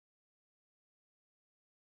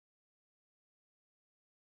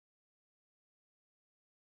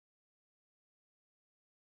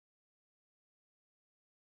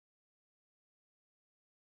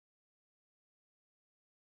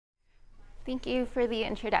Thank you for the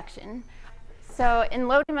introduction. So in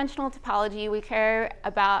low-dimensional topology, we care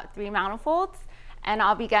about three manifolds, and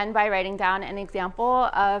I'll begin by writing down an example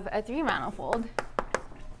of a three-manifold.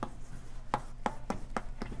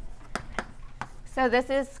 So this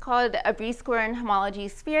is called a B-square homology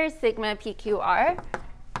sphere, sigma PQR.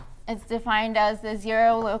 It's defined as the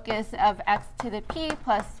zero locus of x to the p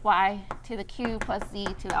plus y to the q plus z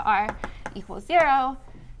to the r equals 0.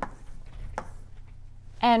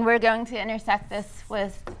 And we're going to intersect this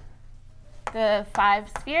with the 5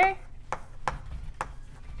 sphere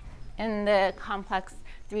in the complex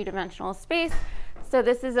three-dimensional space. So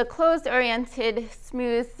this is a closed-oriented,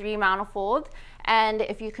 smooth three-manifold. And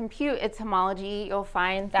if you compute its homology, you'll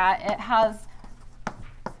find that it has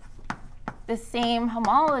the same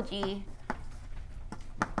homology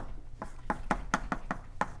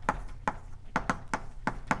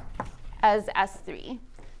as S3.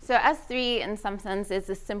 So S3, in some sense, is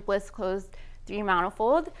the simplest closed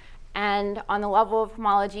three-manifold. And on the level of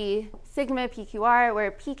homology, sigma PQR,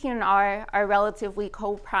 where PQ and R are relatively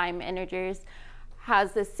co-prime integers,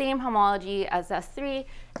 has the same homology as S3.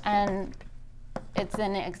 And it's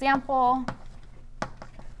an example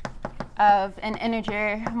of an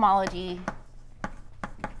integer homology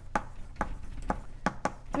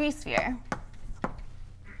three-sphere.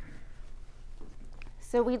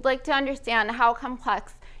 So we'd like to understand how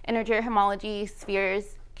complex integer homology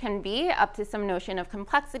spheres can be up to some notion of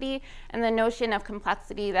complexity. And the notion of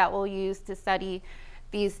complexity that we'll use to study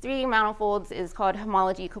these three manifolds is called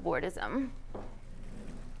homology cobordism.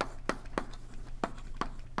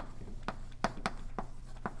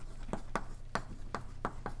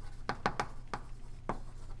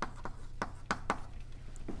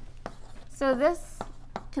 So this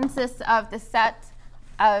consists of the set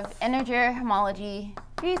of integer homology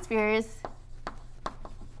three spheres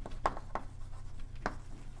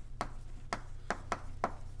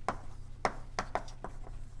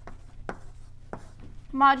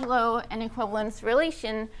modulo an equivalence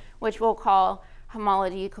relation, which we'll call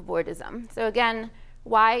homology cobordism. So again,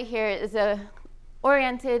 Y here is a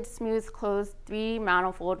oriented, smooth, closed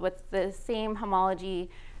three-manifold with the same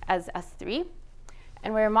homology as S3.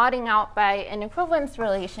 And we're modding out by an equivalence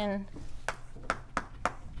relation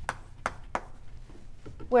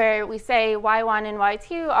where we say Y1 and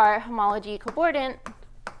Y2 are homology cobordant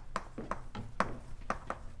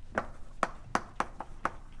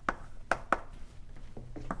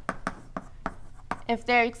if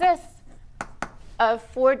there exists a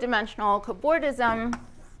four-dimensional cobordism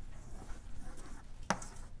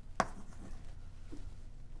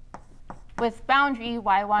with boundary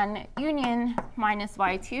Y1 union minus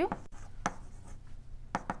Y2,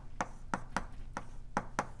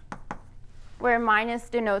 where minus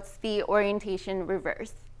denotes the orientation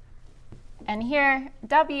reverse. And here,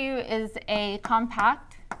 W is a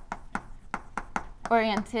compact,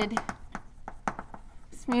 oriented,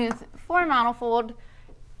 smooth four-manifold,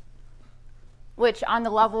 which on the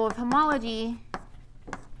level of homology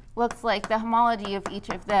looks like the homology of each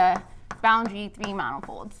of the boundary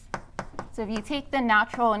three-manifolds. So if you take the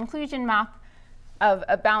natural inclusion map of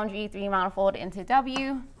a boundary three-manifold into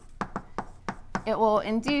W, it will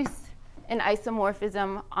induce an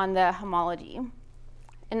isomorphism on the homology.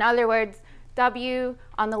 In other words, W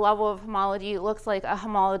on the level of homology looks like a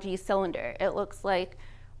homology cylinder. It looks like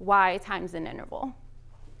Y times an interval.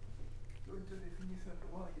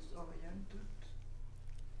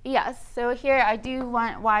 Yes, so here I do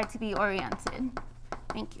want Y to be oriented.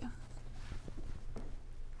 Thank you.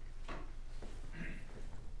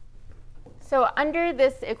 So under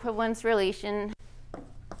this equivalence relation,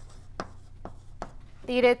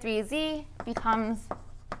 theta 3z becomes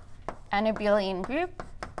an abelian group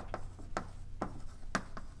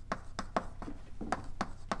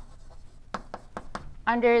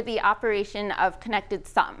under the operation of connected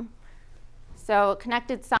sum. So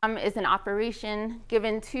connected sum is an operation.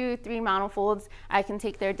 Given two three-manifolds, I can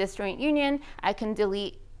take their disjoint union. I can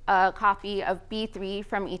delete a copy of B3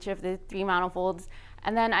 from each of the three manifolds,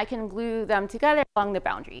 and then I can glue them together along the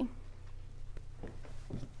boundary.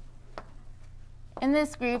 In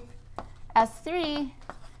this group, S3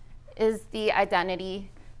 is the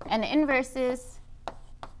identity, and inverses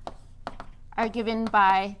are given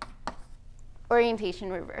by orientation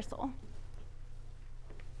reversal.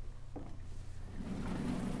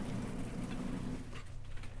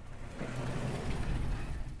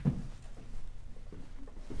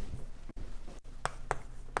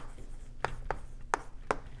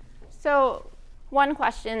 So one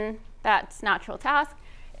question that's natural to ask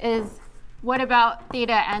is, what about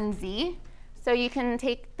theta n z? So you can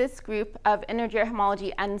take this group of integer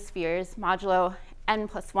homology n spheres, modulo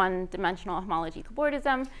n+1 dimensional homology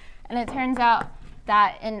cobordism. And it turns out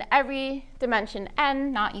that in every dimension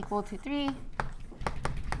n not equal to 3,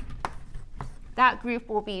 that group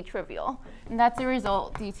will be trivial. And that's a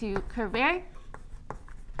result due to curvaire.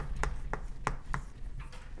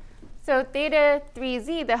 So theta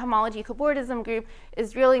 3z, the homology cobordism group,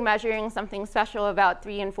 is really measuring something special about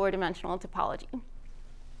 3- and 4-dimensional topology.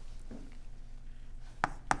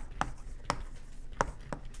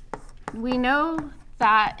 We know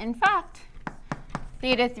that, in fact,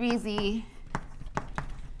 theta 3z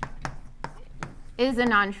is a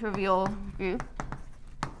non-trivial group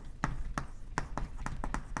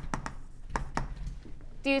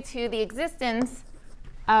due to the existence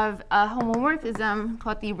of a homomorphism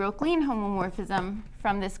called the Roque-Lean homomorphism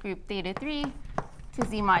from this group theta 3 to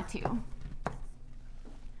z mod 2.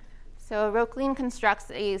 So Roque-Lean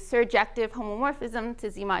constructs a surjective homomorphism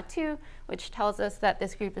to z mod 2, which tells us that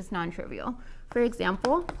this group is non-trivial. For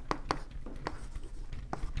example,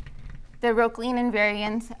 the Roque-Lean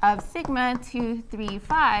invariant of sigma 2, 3,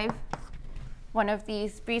 5, one of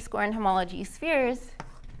these Brieskorn homology spheres,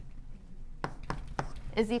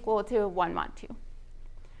 is equal to 1 mod 2.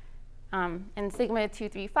 And sigma 2,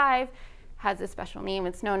 3, 5 has a special name.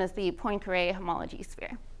 It's known as the Poincaré homology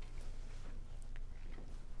sphere.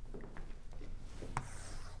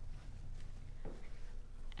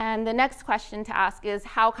 And the next question to ask is,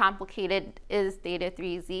 how complicated is theta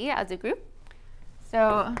 3z as a group?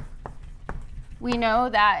 So we know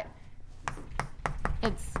that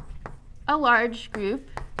it's a large group.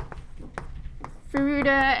 Furuta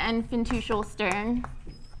and Fintuschel-Stern,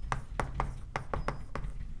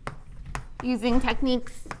 using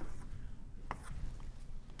techniques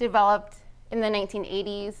developed in the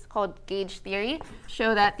 1980s called gauge theory,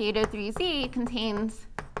 show that theta 3z contains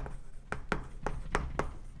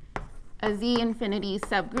a z infinity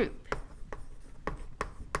subgroup.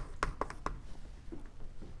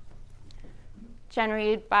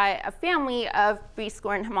 Generated by a family of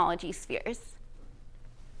Brieskorn homology spheres.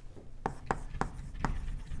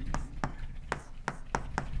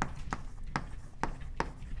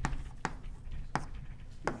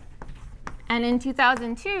 And in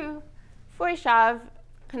 2002, Foyshav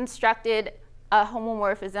constructed a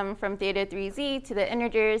homomorphism from theta 3z to the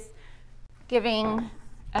integers, giving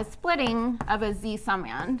a splitting of a z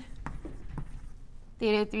summand.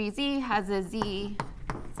 Theta 3z has a z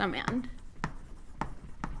summand.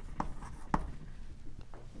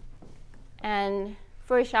 And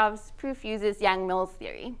Foyshav's proof uses Yang-Mills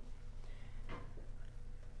theory.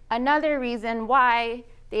 Another reason why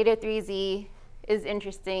theta 3z is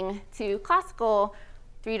interesting to classical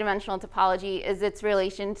three-dimensional topology is its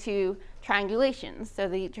relation to triangulations, so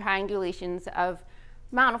the triangulations of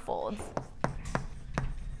manifolds.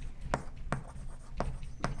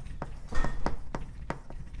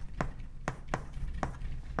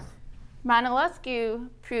 Manilescu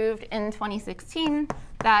proved in 2016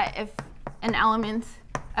 that if an element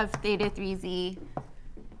of theta 3z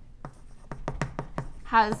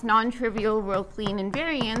has non-trivial Roque-Lean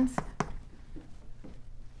invariance,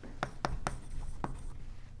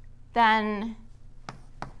 then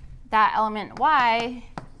that element y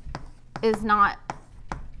is not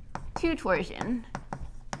two-torsion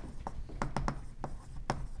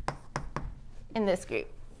in this group.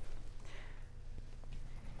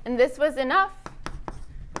 And this was enough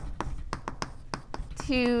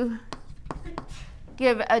to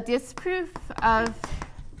give a disproof of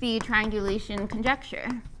the triangulation conjecture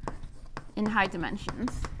in high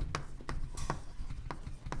dimensions.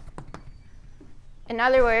 In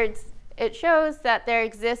other words, it shows that there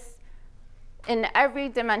exists in every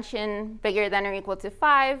dimension bigger than or equal to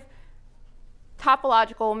 5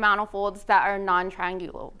 topological manifolds that are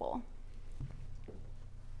non-triangulable.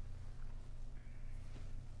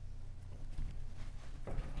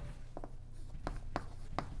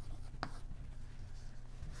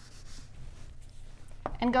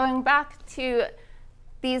 And going back to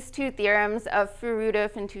these two theorems of Furuta,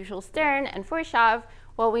 Fintuschel-Stern, and Foyshav,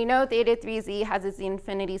 well, we know theta 3z has a z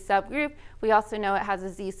infinity subgroup. We also know it has a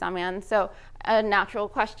z summand. So a natural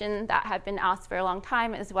question that had been asked for a long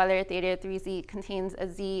time is whether theta 3z contains a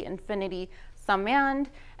z infinity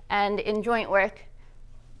summand. And in joint work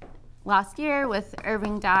last year with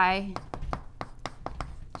Irving Dai,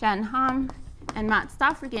 Jen Ham, and Matt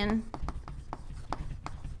Staffrigan,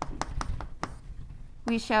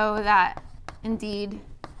 we show that, indeed,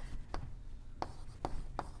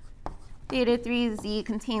 theta 3z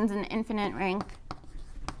contains an infinite rank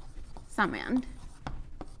summand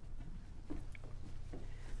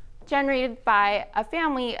generated by a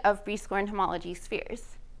family of Brieskorn homology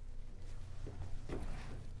spheres.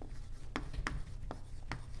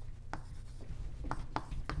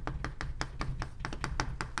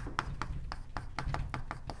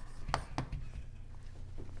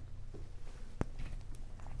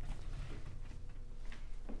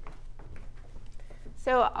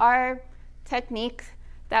 So our technique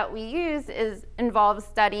that we use involves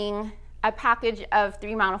studying a package of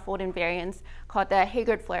three manifold invariants called the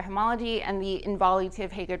Haggard-Floer homology and the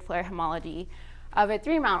involutive Haggard-Floer homology of a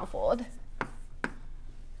three manifold.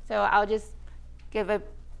 So I'll just give a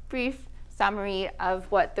brief summary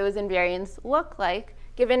of what those invariants look like.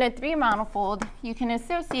 Given a three manifold, you can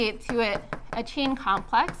associate to it a chain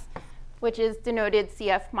complex, which is denoted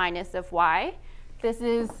CF minus of Y. This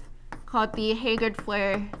is called the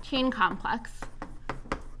Haggard-Floer chain complex.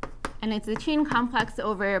 And it's a chain complex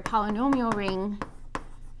over a polynomial ring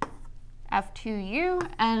F2U,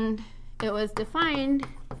 and it was defined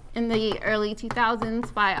in the early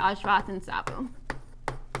 2000s by Ashwath and Sabo.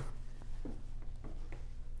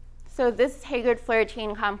 So this Haggard-Floer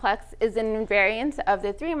chain complex is an invariant of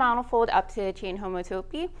the three manifold up to chain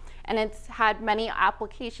homotopy, and it's had many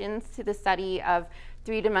applications to the study of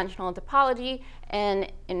three-dimensional topology,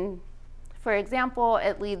 and for example,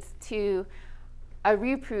 it leads to a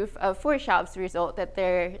reproof of Forschaub's result that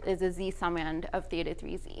there is a Z summand of theta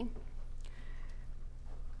 3Z.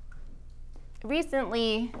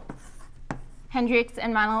 Recently, Hendricks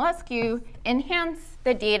and Manolescu enhanced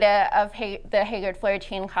the data of the Haggard-Floer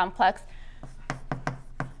chain complex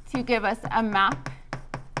to give us a map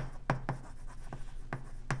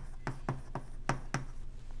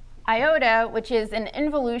iota, which is an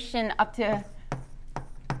involution up to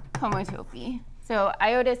homotopy. So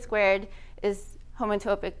iota squared is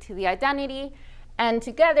homotopic to the identity, and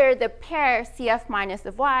together the pair CF minus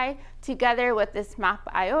of Y together with this map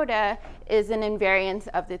iota is an invariant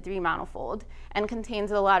of the three manifold and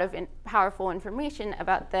contains a lot of powerful information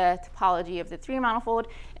about the topology of the three manifold,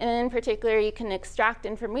 and in particular you can extract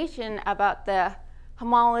information about the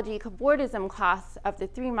homology cobordism class of the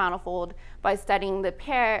three manifold by studying the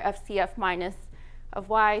pair of CF minus of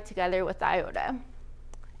Y together with iota.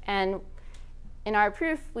 And in our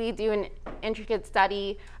proof, we do an intricate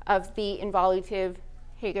study of the involutive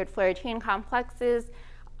Haggard-Floer chain complexes,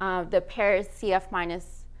 the pairs CF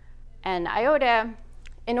minus and iota,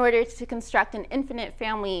 in order to construct an infinite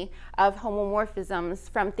family of homomorphisms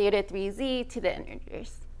from theta 3Z to the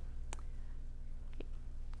integers.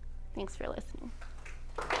 Thanks for listening.